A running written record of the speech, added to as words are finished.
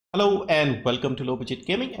Hello and welcome to Low Budget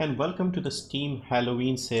Gaming and welcome to the Steam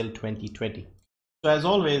Halloween Sale 2020. So as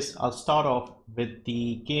always, I'll start off with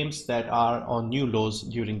the games that are on new lows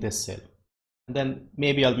during this sale. And then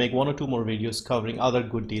maybe I'll make one or two more videos covering other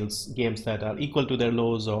good deals, games that are equal to their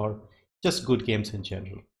lows or just good games in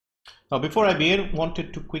general. Now before I begin,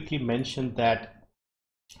 wanted to quickly mention that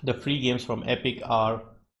the free games from Epic are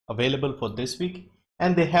available for this week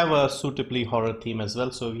and they have a suitably horror theme as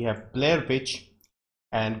well. So we have Blair Witch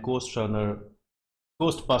and Ghostbusters,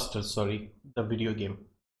 the video game.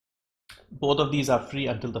 Both of these are free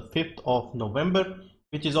until the 5th of November,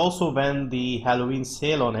 which is also when the Halloween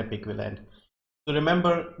sale on Epic will end. So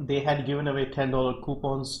remember, they had given away $10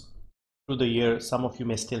 coupons through the year. Some of you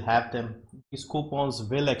may still have them. These coupons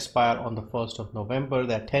will expire on the 1st of November.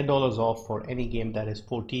 They're $10 off for any game that is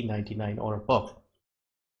 $14.99 or above.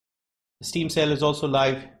 The Steam sale is also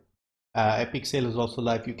live. Epic sale is also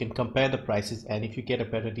live. You can compare the prices, and if you get a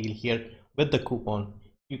better deal here with the coupon,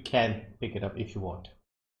 you can pick it up if you want.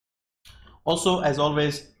 Also, as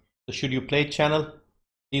always, the Should You Play channel,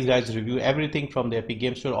 these guys review everything from the Epic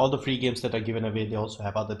Game Store, all the free games that are given away. They also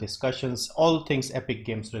have other discussions, all things Epic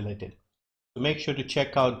Games related. So make sure to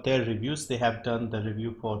check out their reviews. They have done the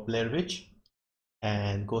review for Blair Witch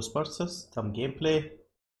and Ghostbusters, some gameplay,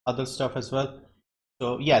 other stuff as well.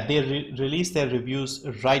 So yeah, they release their reviews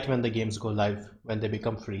right when the games go live, when they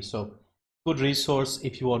become free. So good resource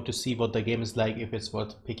if you want to see what the game is like, if it's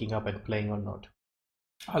worth picking up and playing or not.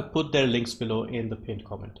 I'll put their links below in the pinned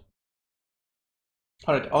comment.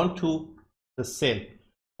 All right, on to the sale.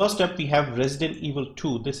 First up, we have Resident Evil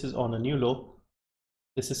 2. This is on a new low.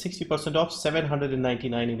 This is 60% off,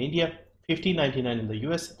 $799 in India, $15.99 in the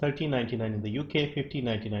US, $13.99 in the UK,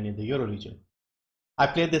 $15.99 in the Euro region. I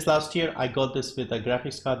played this last year. I got this with a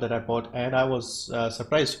graphics card that I bought and I was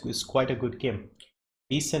surprised. It's quite a good game.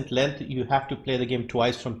 Decent length. You have to play the game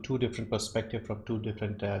twice from two different perspectives, from two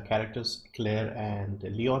different characters, Claire and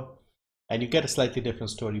Leon, and you get a slightly different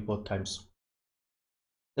story both times.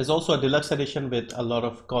 There's also a deluxe edition with a lot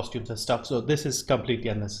of costumes and stuff, so this is completely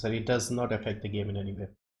unnecessary. It does not affect the game in any way.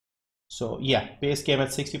 So yeah, base game at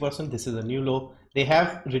 60%. This is a new low. They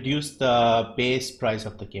have reduced the base price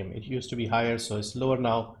of the game. It used to be higher, so it's lower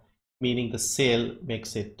now, meaning the sale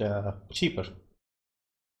makes it cheaper.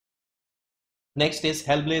 Next is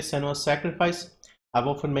Hellblade: Senua's Sacrifice. I've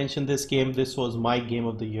often mentioned this game. This was my game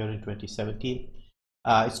of the year in 2017.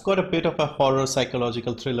 It's got a bit of a horror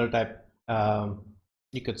psychological thriller type,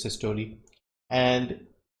 you could say, story. And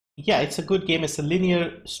yeah, it's a good game. It's a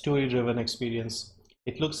linear story driven experience.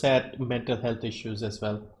 It looks at mental health issues as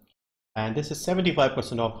well. And this is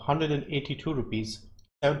 75% off, 182 rupees,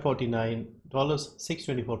 $749,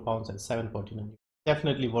 £624 and £749.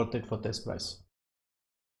 Definitely worth it for this price.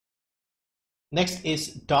 Next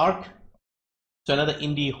is Darq. So another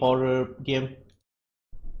indie horror game.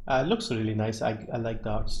 Looks really nice. I like the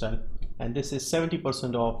art style. And this is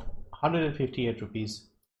 70% off, 158 rupees,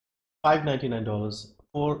 $599,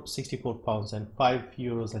 £464 and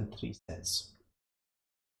 €5.03.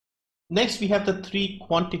 Next, we have the three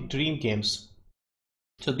Quantic Dream games.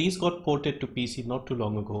 So these got ported to PC not too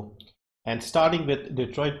long ago. And starting with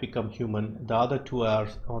Detroit Become Human, the other two are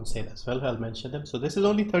on sale as well. I'll mention them. So this is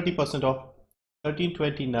only 30% off,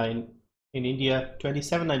 $13.29 in India,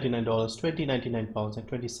 $27.99, £20.99 and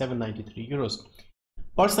 €27.93.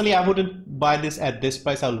 Personally, I wouldn't buy this at this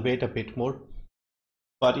price. I'll wait a bit more.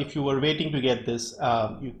 But if you were waiting to get this,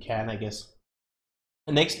 you can, I guess.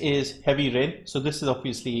 Next is Heavy Rain. So this is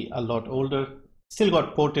obviously a lot older, still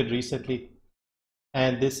got ported recently,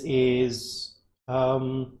 and this is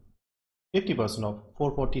 50% off,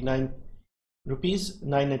 449 rupees,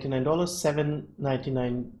 $999,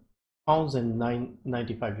 £799 and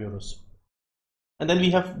 €995. And then we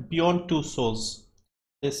have Beyond Two Souls.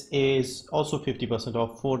 This is also 50%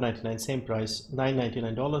 off, $499, same price,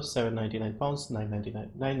 $999, £799,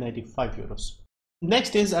 €995.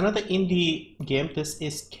 Next is another indie game. This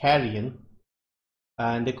is Carrion,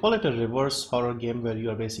 and they call it a reverse horror game where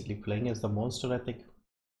you are basically playing as the monster, I think.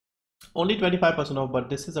 Only 25% off, but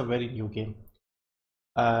this is a very new game.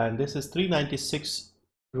 And this is 396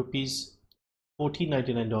 rupees,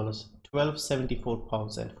 $14.99,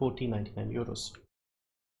 £12.74 and €14.99.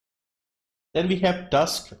 Then we have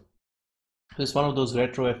Dusk. It's one of those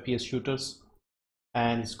retro FPS shooters.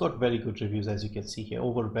 And it's got very good reviews, as you can see here,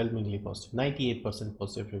 overwhelmingly positive, 98%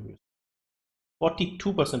 positive reviews.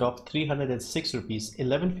 42% off, 306 rupees,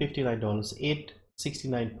 $11.59,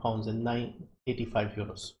 £8.69 and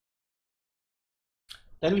 €9.85.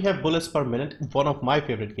 Then we have Bullets Per Minute, one of my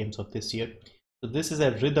favorite games of this year. So this is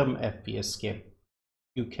a rhythm FPS game.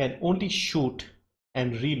 You can only shoot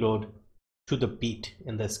and reload to the beat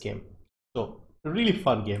in this game. So a really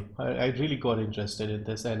fun game. I really got interested in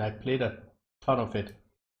this, and I played a ton of it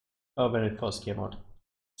when it first came out.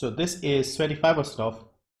 So this is 25% off,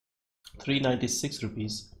 396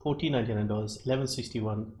 rupees, $14.99,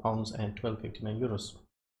 1161 pounds, and 1259 euros.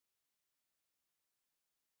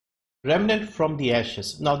 Remnant from the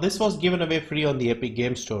Ashes. Now this was given away free on the Epic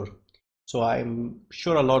Game Store, so I'm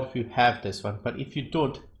sure a lot of you have this one, but if you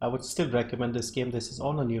don't, I would still recommend this game. This is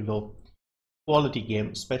on a new low quality game,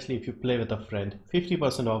 especially if you play with a friend.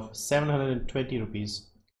 50% off, 720 rupees,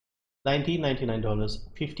 $19.99,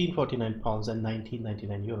 1549 pounds, and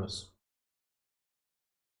 1999 euros.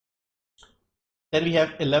 Then we have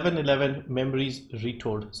 1111 Memories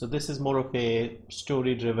Retold. So this is more of a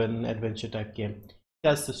story-driven adventure type game.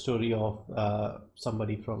 That's the story of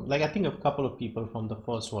somebody from, like, I think a couple of people from the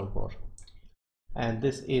First World War. And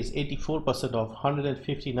this is 84% off,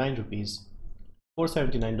 159 rupees,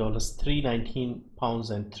 $479, 319 pounds,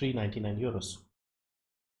 and 399 euros.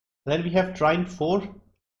 Then we have Trine 4,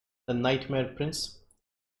 The Nightmare Prince.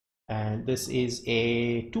 And this is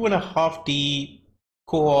a 2.5D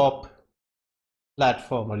co-op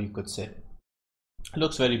platformer, you could say. It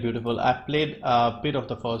looks very beautiful. I played a bit of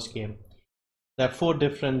the first game. There are 4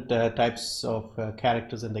 different types of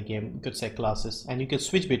characters in the game, you could say classes, and you can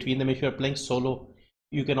switch between them. If you're playing solo,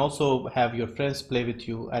 you can also have your friends play with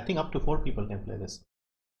you. I think up to 4 people can play this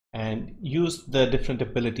and use the different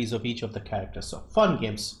abilities of each of the characters. So fun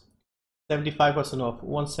games. 75% off,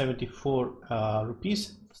 174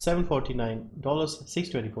 rupees, $749,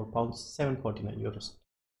 624 pounds, 749 euros.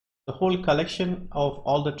 The whole collection of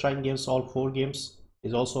all the Trine games, all 4 games,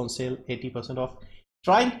 is also on sale, 80% off.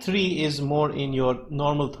 Trine 3 is more in your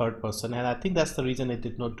normal third person, and I think that's the reason it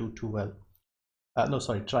did not do too well. No,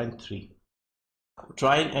 sorry, Trine 3.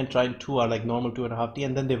 Trine and Trine 2 are like normal 2.5D,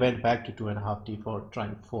 and then they went back to 2.5D for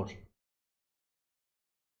Trine 4.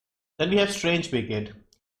 Then we have Strange Brigade.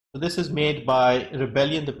 So this is made by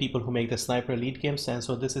Rebellion, the people who make the Sniper Elite games, and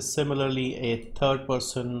so this is similarly a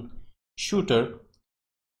third-person shooter.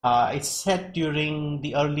 It's set during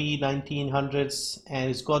the early 1900s, and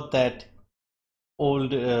it's got that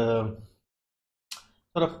old sort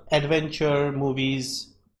of adventure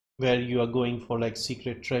movies where you are going for like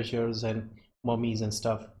secret treasures and mummies and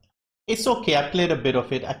stuff. It's okay. I played a bit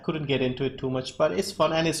of it. I couldn't get into it too much, but it's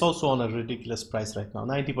fun, and it's also on a ridiculous price right now,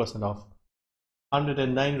 90% off,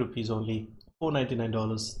 109 rupees only,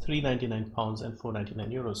 $499, 399 pounds, and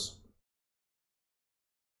 499 euros.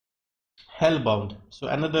 Hellbound. So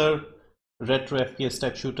another retro FPS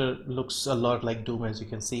type shooter, looks a lot like Doom, as you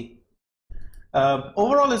can see.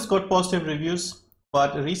 Overall, it's got positive reviews,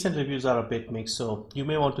 but recent reviews are a bit mixed, so you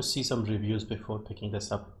may want to see some reviews before picking this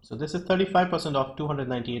up. So this is 35% off,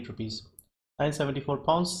 298 rupees, 974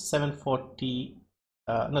 pounds, 740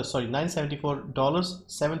 no, sorry, $974,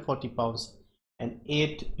 740 pounds, and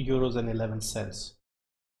 8 euros and 11 cents.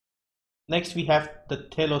 Next we have the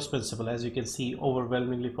Talos Principle. As you can see,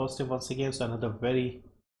 overwhelmingly positive once again, so another very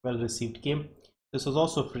well received game. This was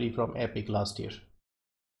also free from Epic last year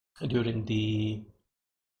during the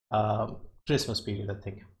Christmas period, I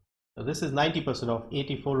think. So this is 90% off,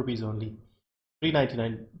 84 rupees only,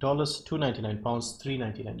 $399, 299 pounds,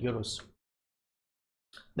 399 euros.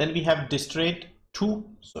 Then we have Distraint 2,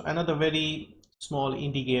 so another very small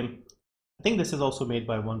indie game. I think this is also made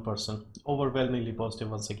by one person. Overwhelmingly positive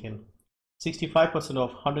once again. 65%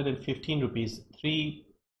 off, 115 rupees,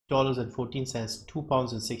 $3.14, 2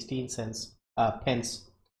 pounds and 16 cents, pence,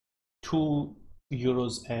 2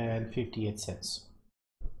 euros and 58 cents.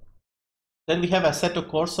 Then we have Assetto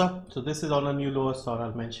Corsa. So this is on a new lower, so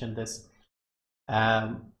I'll mention this.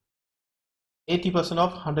 80%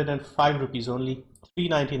 off, 105 rupees only,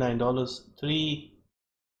 $399, 3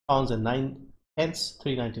 pounds and 9 pence,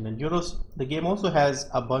 399 euros. The game also has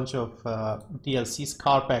a bunch of DLCs,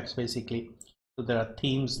 car packs basically. So there are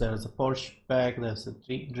themes. There's a Porsche pack, there's a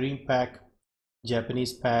Dream pack,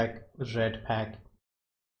 Japanese pack, Red pack.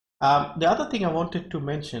 The other thing I wanted to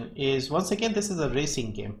mention is, once again, this is a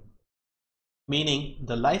racing game, meaning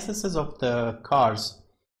the licenses of the cars,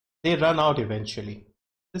 they run out eventually.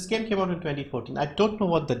 This game came out in 2014. I don't know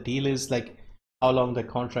what the deal is, like how long the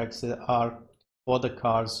contracts are for the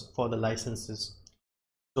cars, for the licenses.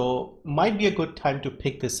 So might be a good time to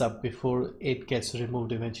pick this up before it gets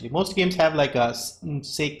removed eventually. Most games have like a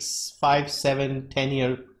 6, 5, 7,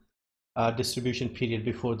 10-year distribution period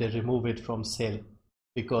before they remove it from sale,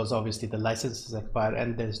 because obviously the licenses expire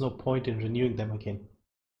and there's no point in renewing them again.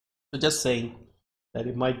 So just saying that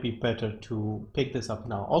it might be better to pick this up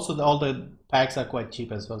now. Also, all the packs are quite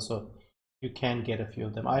cheap as well, so you can get a few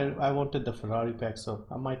of them. I wanted the Ferrari pack, so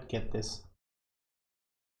I might get this.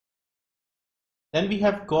 Then we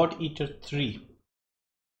have God Eater 3.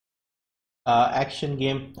 Action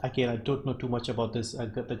game. Again, I don't know too much about this. I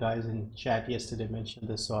got the guys in chat yesterday mentioned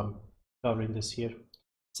this, so I'm covering this here.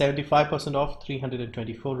 75% off,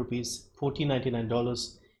 324 rupees, $14.99,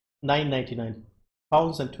 £9.99, and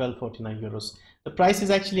 €12.49. The price is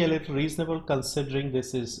actually a little reasonable considering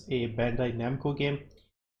this is a Bandai Namco game.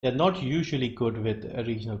 They're not usually good with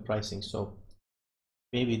regional pricing, so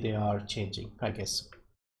maybe they are changing, I guess.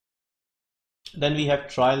 Then we have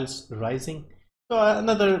Trials Rising. So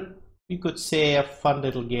another, you could say, a fun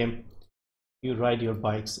little game. You ride your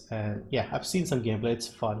bikes, and yeah, I've seen some gameplay. It's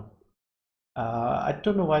fun. I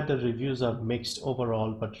don't know why the reviews are mixed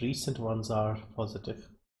overall, but recent ones are positive.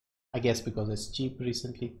 I guess because it's cheap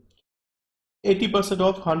recently. 80%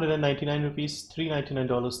 off, 199 rupees, $399,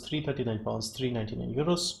 £339,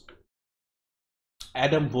 €399.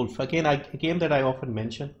 Adam Wolfe, again, a game that I often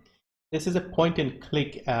mention. This is a point and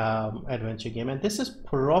click adventure game, and this is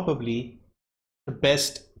probably the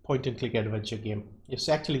best point and click adventure game. It's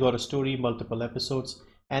actually got a story, multiple episodes,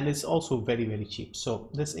 and it's also very, very cheap.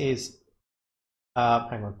 So this is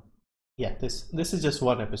hang on, yeah, this is just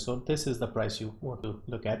one episode. This is the price you want to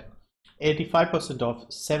look at. 85%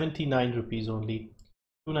 off, 79 rupees only,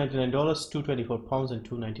 $299, £224, and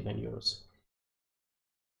 €299.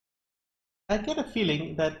 I get a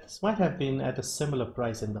feeling that this might have been at a similar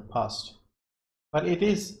price in the past, but it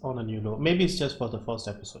is on a new low. Maybe it's just for the first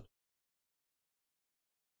episode.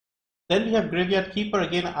 Then we have Graveyard Keeper.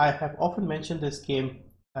 Again, I have often mentioned this game,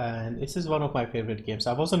 and this is one of my favorite games.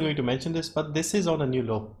 I wasn't going to mention this, but this is on a new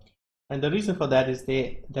low. And the reason for that is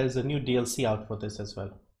there is a new DLC out for this as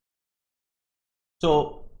well.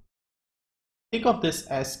 So think of this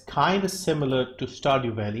as kind of similar to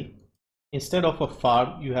Stardew Valley. Instead of a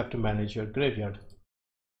farm, you have to manage your graveyard.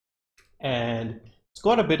 And it's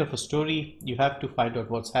got a bit of a story. You have to find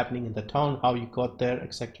out what's happening in the town, how you got there,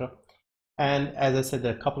 etc. And as I said,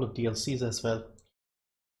 there are a couple of DLCs as well.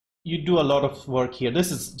 You do a lot of work here.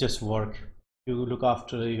 This is just work. You look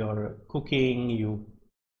after your cooking, you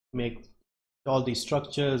make all these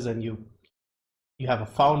structures, and you have a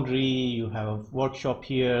foundry, you have a workshop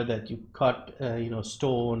here that you cut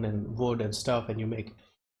stone and wood and stuff, and you make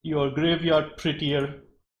your graveyard prettier,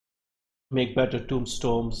 make better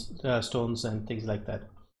tombstones, stones and things like that,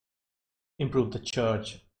 improve the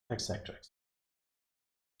church, etc.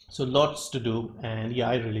 So lots to do, and yeah,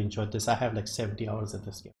 I really enjoyed this. I have like 70 hours in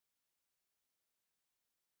this game.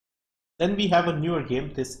 Then we have a newer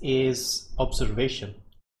game. This is Observation.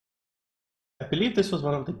 I believe this was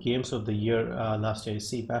one of the games of the year last year.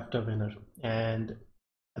 See, BAFTA winner, and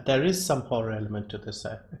there is some horror element to this,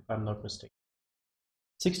 if I'm not mistaken.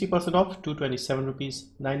 60% off, 227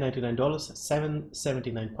 rupees, $9.99,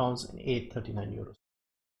 £779, and €839.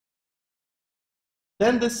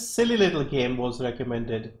 Then this silly little game was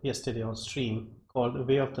recommended yesterday on stream called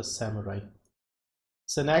Way of the Samurai.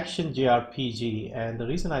 It's an action JRPG, and the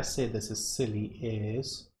reason I say this is silly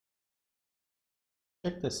is,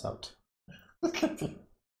 check this out.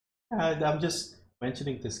 And I'm just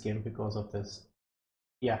mentioning this game because of this.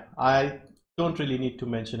 Yeah, I don't really need to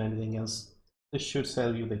mention anything else. This should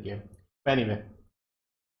sell you the game. But anyway,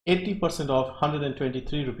 80% off,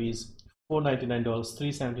 123 rupees, $499,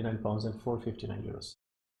 £379, and €459.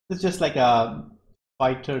 It's just like a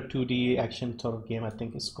fighter 2D action sort of game. I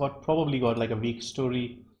think it's probably got like a weak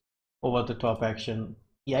story, over the top action.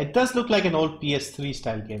 Yeah, it does look like an old PS3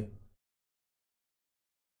 style game.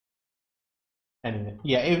 Anyway,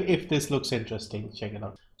 yeah, if this looks interesting, check it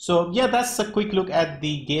out. So yeah, that's a quick look at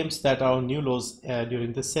the games that are on new lows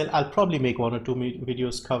during this sale. I'll probably make 1 or 2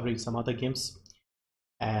 videos covering some other games,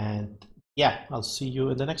 and yeah, I'll see you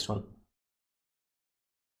in the next one.